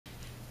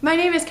My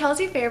name is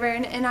Kelsey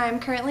Fairburn, and I am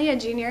currently a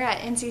junior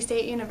at NC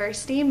State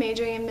University,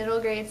 majoring in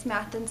middle grades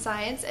math and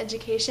science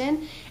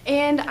education,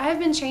 and I have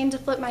been trained to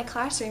flip my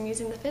classroom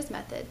using the FIZ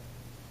method.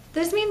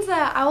 This means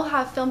that I will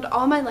have filmed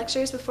all my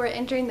lectures before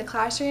entering the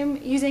classroom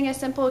using a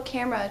simple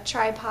camera,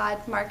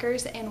 tripod,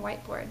 markers, and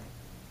whiteboard.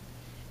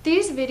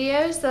 These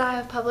videos that I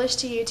have published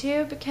to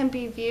YouTube can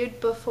be viewed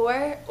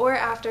before or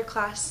after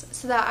class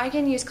so that I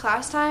can use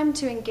class time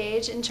to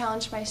engage and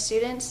challenge my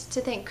students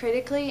to think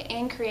critically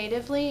and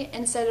creatively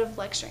instead of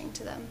lecturing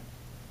to them.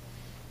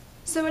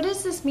 So what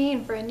does this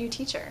mean for a new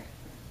teacher?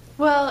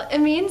 Well, it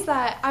means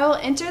that I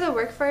will enter the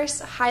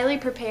workforce highly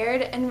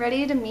prepared and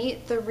ready to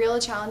meet the real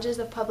challenges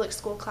of public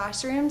school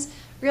classrooms,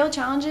 real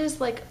challenges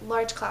like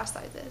large class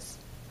sizes.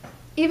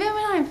 Even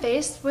when I'm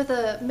faced with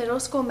a middle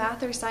school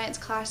math or science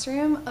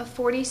classroom of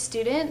 40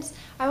 students,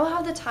 I will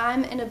have the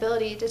time and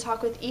ability to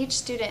talk with each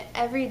student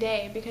every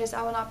day because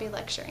I will not be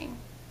lecturing.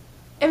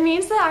 It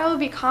means that I will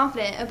be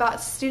confident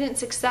about student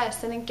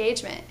success and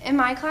engagement. In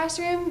my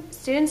classroom,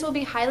 students will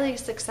be highly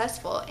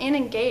successful and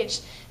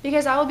engaged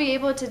because I will be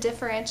able to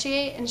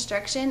differentiate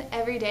instruction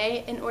every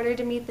day in order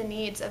to meet the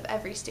needs of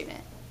every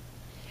student.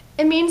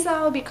 It means that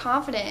I will be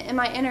confident in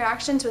my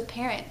interactions with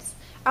parents.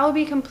 I will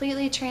be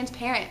completely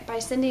transparent by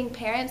sending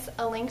parents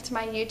a link to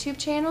my YouTube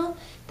channel.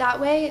 That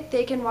way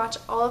they can watch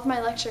all of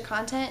my lecture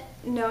content,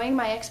 knowing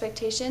my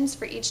expectations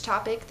for each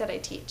topic that I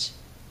teach.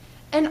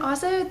 And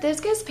also, this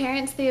gives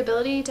parents the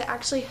ability to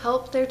actually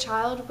help their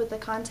child with the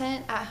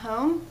content at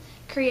home,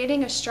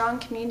 creating a strong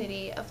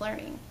community of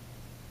learning.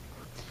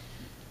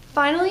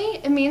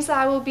 Finally, it means that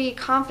I will be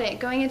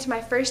confident going into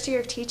my first year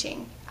of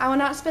teaching. I will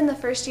not spend the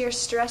first year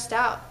stressed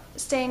out,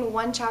 staying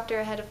one chapter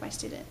ahead of my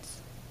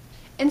students.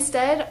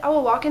 Instead, I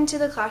will walk into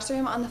the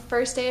classroom on the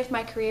first day of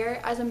my career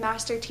as a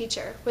master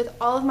teacher with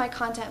all of my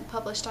content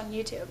published on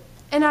YouTube.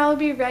 And I will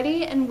be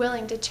ready and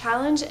willing to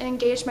challenge and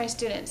engage my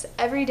students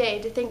every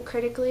day to think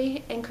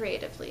critically and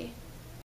creatively.